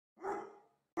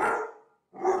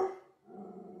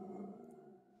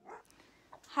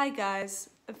Hi guys,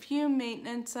 a few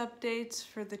maintenance updates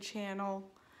for the channel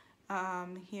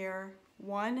here.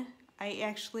 One, I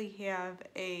actually have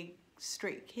a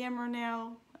straight camera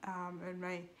now, and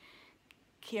my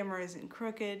camera isn't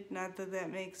crooked. Not that that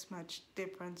makes much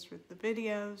difference with the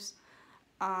videos,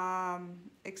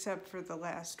 except for the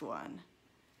last one.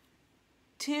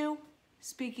 Two,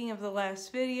 speaking of the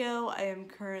last video, I am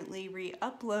currently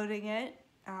re-uploading it.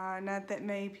 Not that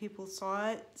many people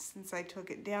saw it since I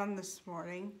took it down this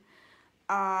morning,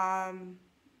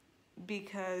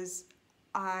 because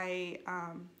I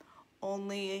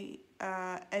only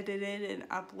edited and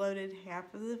uploaded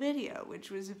half of the video, which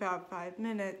was about 5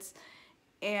 minutes.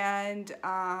 And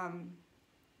I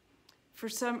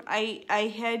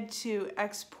had to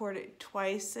export it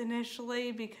twice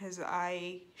initially because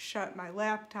I shut my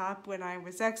laptop when I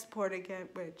was exporting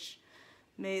it, which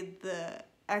made the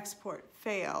export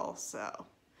fail. So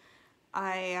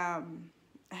I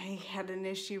had an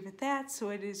issue with that, so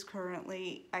it is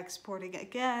currently exporting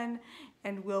again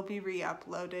and will be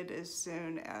re-uploaded as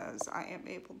soon as I am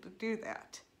able to do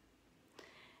that.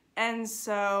 And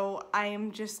so I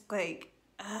am just like,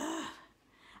 ugh.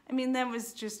 I mean, that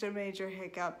was just a major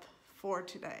hiccup for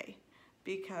today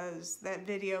because that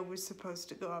video was supposed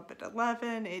to go up at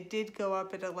 11. It did go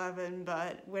up at 11,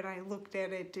 but when I looked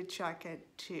at it to check it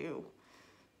to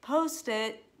post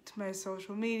it to my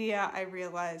social media, I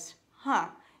realized,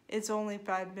 it's only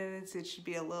 5 minutes. It should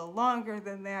be a little longer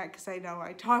than that because I know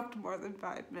I talked more than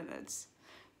 5 minutes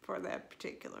for that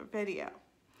particular video.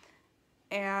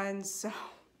 And so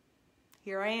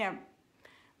here I am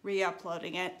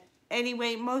re-uploading it.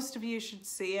 Anyway, most of you should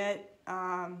see it,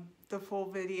 the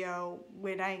full video,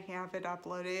 when I have it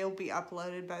uploaded. It'll be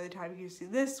uploaded by the time you see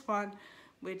this one,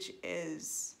 which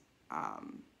is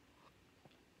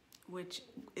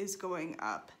going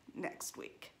up next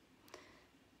week.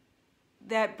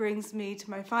 That brings me to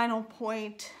my final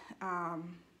point to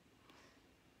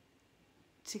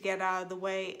get out of the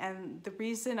way, and the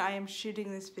reason I am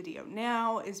shooting this video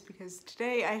now is because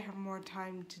today I have more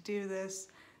time to do this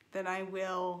than I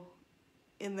will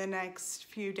in the next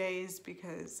few days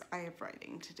because I have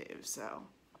writing to do. So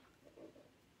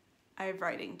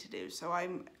I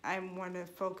want to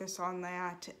focus on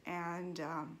that and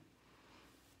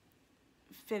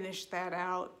finish that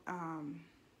out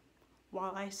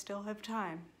while I still have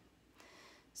time.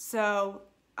 So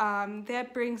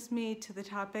that brings me to the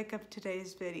topic of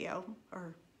today's video,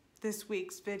 or this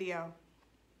week's video.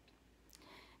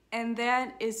 And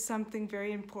that is something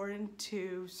very important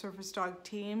to service dog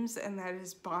teams, and that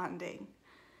is bonding.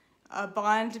 A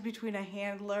bond between a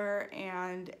handler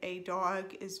and a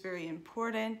dog is very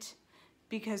important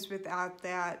because without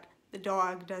that, the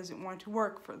dog doesn't want to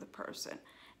work for the person.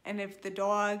 And if the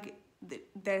dog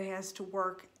that has to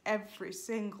work every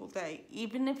single day,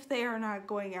 even if they are not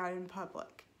going out in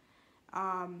public,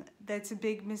 that's a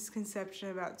big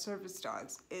misconception about service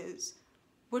dogs is,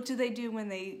 what do they do when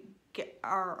they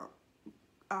are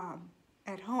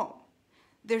at home?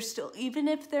 They're still, even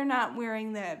if they're not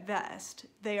wearing that vest,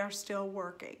 they are still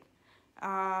working.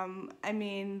 I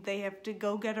mean, they have to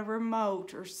go get a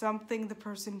remote or something the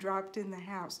person dropped in the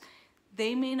house.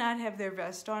 They may not have their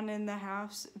vest on in the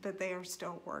house, but they are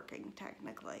still working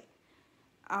technically.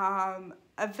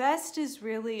 A vest is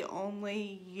really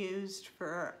only used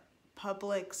for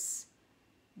public's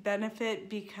benefit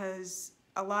because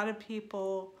a lot of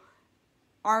people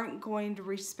aren't going to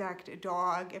respect a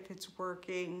dog if it's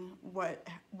working what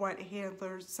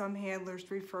some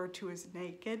handlers refer to as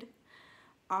naked.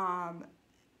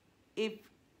 If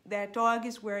that dog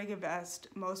is wearing a vest,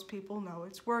 most people know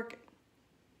it's working.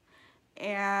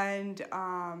 And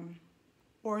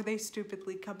or they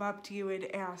stupidly come up to you and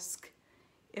ask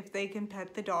if they can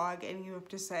pet the dog, and you have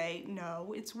to say,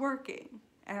 no, it's working.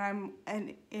 And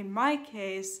in my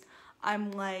case,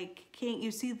 I'm like, can't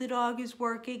you see the dog is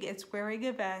working? It's wearing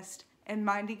a vest and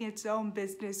minding its own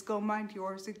business. Go mind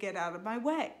yours and get out of my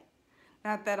way.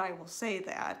 Not that I will say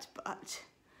that, but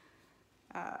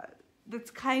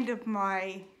that's kind of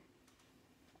my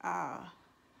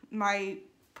my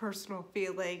personal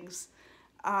feelings.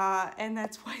 And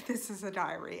that's why this is a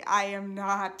diary. I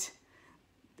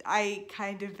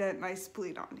kind of vent my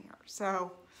spleen on here.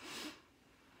 So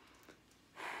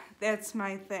that's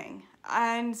my thing.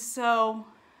 And so,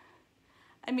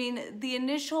 I mean, the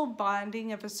initial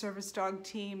bonding of a service dog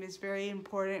team is very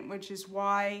important, which is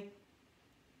why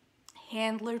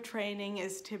handler training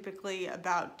is typically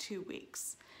about 2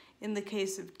 weeks. In the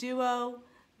case of Duo,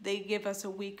 they give us a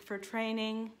week for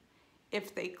training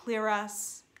if they clear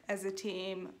us as a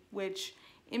team, which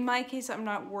in my case, I'm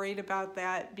not worried about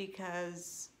that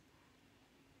because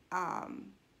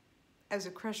as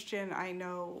a Christian, I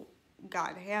know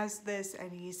God has this,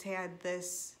 and he's had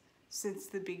this since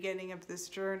the beginning of this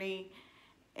journey,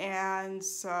 and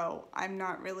so I'm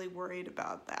not really worried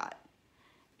about that.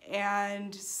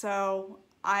 And so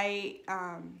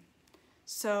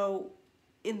so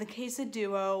in the case of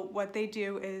Duo, what they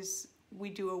do is we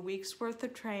do a week's worth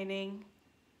of training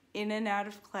in and out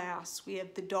of class. We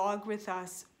have the dog with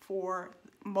us for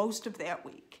most of that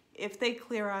week. If they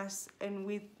clear us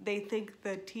and they think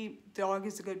the dog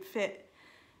is a good fit,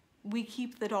 we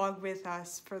keep the dog with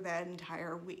us for that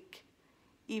entire week,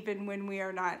 even when we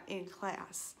are not in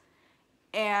class.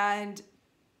 And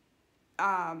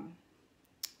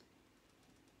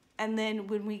then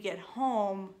when we get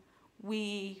home,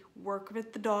 we work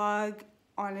with the dog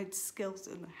on its skills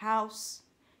in the house,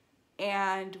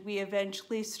 and we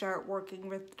eventually start working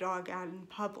with the dog out in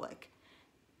public.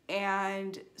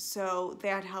 And so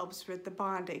that helps with the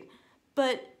bonding.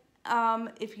 But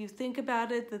if you think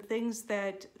about it, the things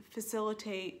that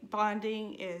facilitate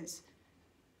bonding is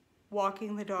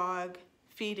walking the dog,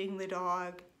 feeding the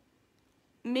dog,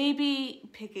 maybe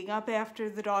picking up after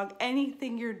the dog,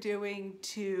 anything you're doing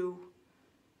to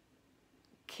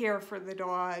care for the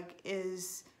dog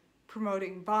is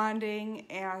promoting bonding.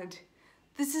 And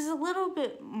this is a little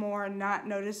bit more not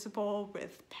noticeable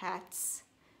with pets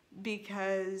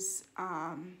because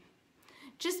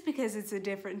just because it's a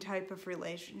different type of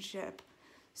relationship.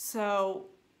 So,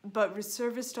 but with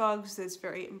service dogs, that's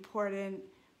very important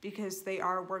because they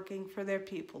are working for their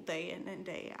people day in and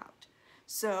day out.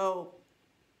 So,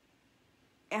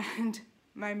 and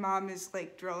my mom is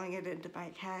like drilling it into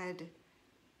my head.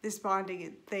 This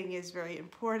bonding thing is very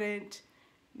important.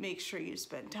 Make sure you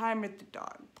spend time with the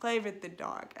dog, play with the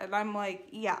dog. And I'm like,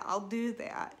 yeah, I'll do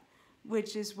that,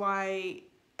 which is why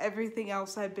everything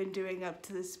else I've been doing up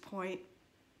to this point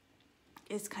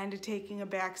is kind of taking a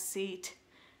back seat,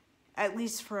 at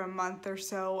least for a month or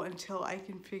so, until I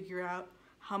can figure out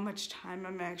how much time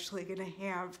I'm actually gonna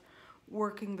have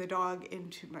working the dog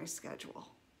into my schedule.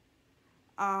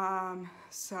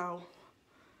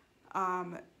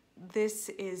 This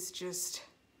is just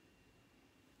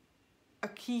a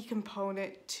key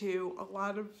component to a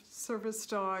lot of service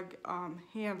dog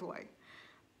handling.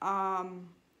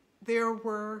 There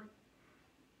were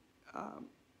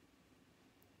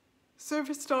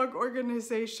service dog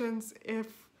organizations, if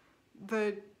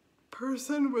the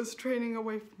person was training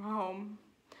away from home,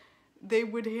 they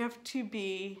would have to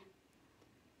be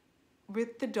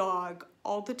with the dog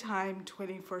all the time,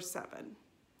 24/7.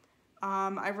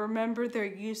 I remember there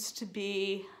used to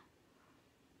be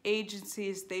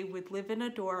agencies, they would live in a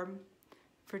dorm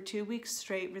for 2 weeks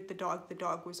straight with the dog. The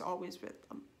dog was always with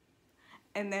them.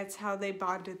 And that's how they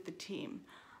bonded the team.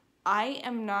 I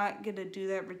am not gonna do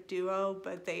that with Duo,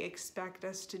 but they expect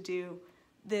us to do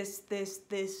this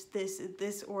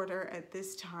order at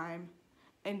this time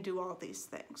and do all these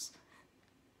things.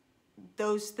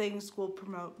 Those things will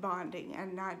promote bonding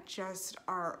and not just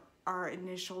our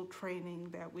initial training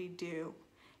that we do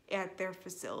at their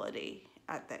facility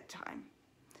at that time.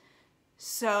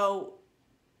 So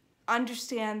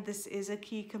understand this is a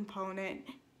key component,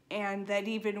 and that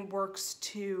even works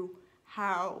to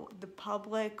how the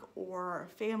public or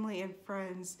family and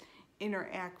friends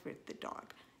interact with the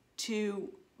dog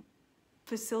to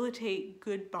facilitate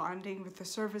good bonding with the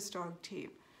service dog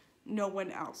team. No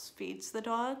one else feeds the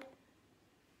dog.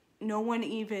 No one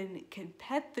even can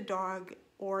pet the dog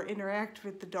or interact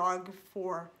with the dog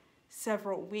for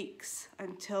several weeks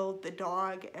until the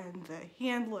dog and the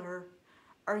handler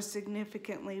are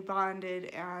significantly bonded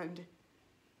and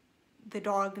the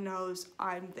dog knows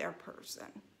I'm their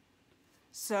person.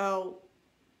 So,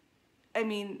 I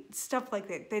mean, stuff like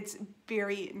that, that's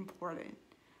very important.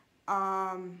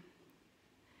 And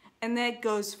that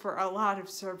goes for a lot of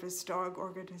service dog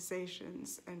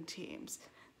organizations and teams.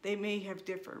 They may have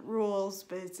different rules,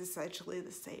 but it's essentially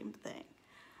the same thing.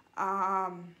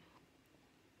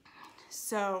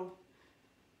 So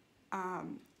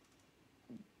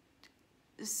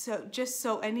just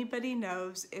so anybody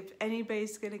knows, if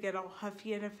anybody's gonna get all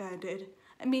huffy and offended,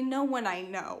 I mean, no one I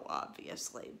know,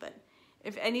 obviously, but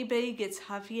if anybody gets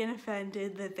huffy and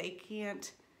offended that they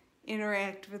can't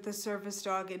interact with the service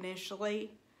dog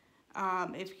initially,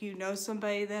 if you know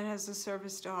somebody that has a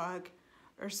service dog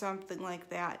or something like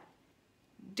that,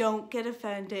 don't get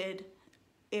offended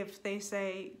if they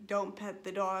say don't pet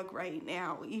the dog right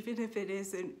now, even if it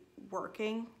isn't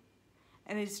working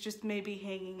and it's just maybe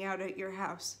hanging out at your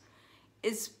house.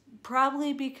 It's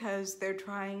probably because they're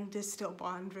trying to still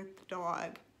bond with the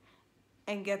dog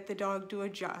and get the dog to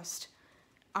adjust.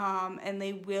 And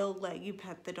they will let you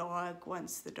pet the dog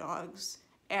once the dog's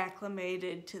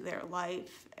acclimated to their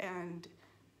life and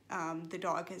the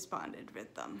dog has bonded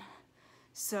with them.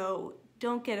 So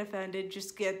don't get offended,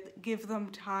 just give them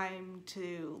time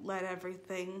to let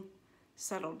everything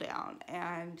settle down,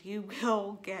 and you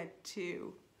will get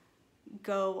to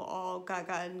go all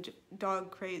gaga and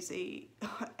dog crazy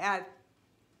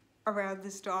around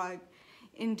this dog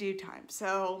in due time.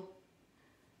 So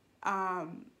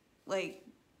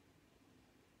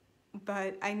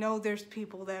but I know there's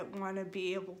people that want to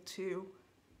be able to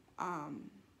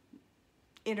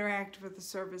interact with the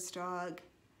service dog,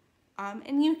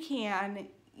 and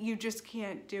you just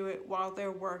can't do it while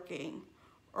they're working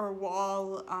or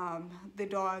while the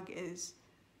dog is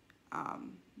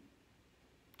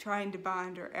trying to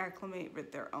bond or acclimate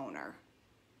with their owner.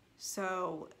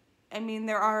 So, I mean,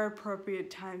 there are appropriate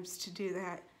times to do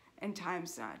that and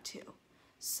times not to.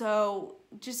 So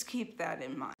just keep that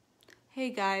in mind. Hey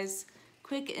guys,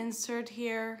 quick insert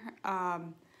here,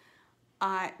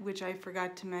 which I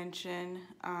forgot to mention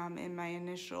in my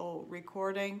initial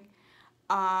recording.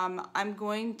 I'm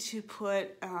going to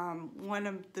put one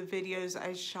of the videos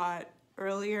I shot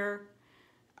earlier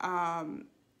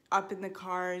up in the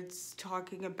cards,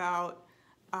 talking about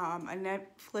a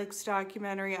Netflix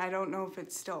documentary. I don't know if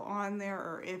it's still on there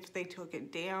or if they took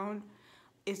it down.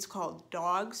 It's called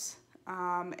Dogs,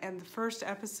 and the first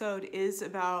episode is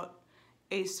about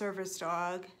a service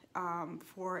dog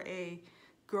for a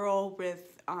girl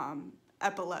with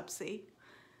epilepsy.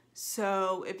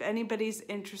 So if anybody's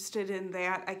interested in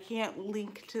that, I can't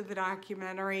link to the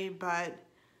documentary, but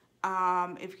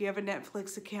if you have a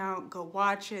Netflix account, go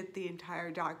watch it. The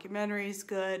entire documentary is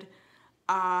good.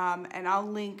 And I'll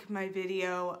link my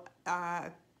video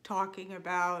talking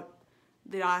about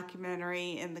the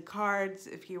documentary in the cards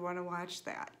if you want to watch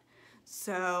that.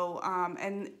 So,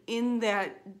 and in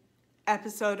that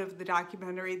episode of the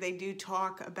documentary, they do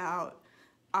talk about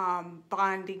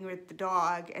bonding with the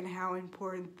dog and how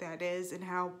important that is and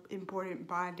how important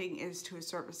bonding is to a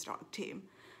service dog team.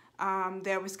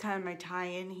 That was kind of my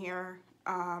tie-in here.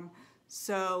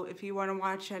 So if you want to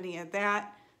watch any of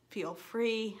that, feel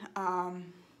free,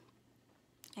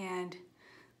 and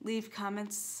leave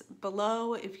comments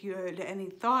below if you had any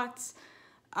thoughts.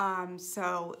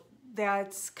 So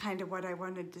that's kind of what I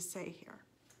wanted to say here.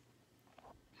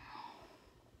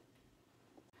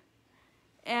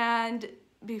 And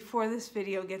before this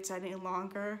video gets any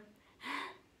longer,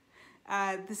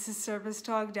 this is Service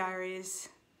Dog Diaries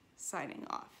signing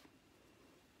off.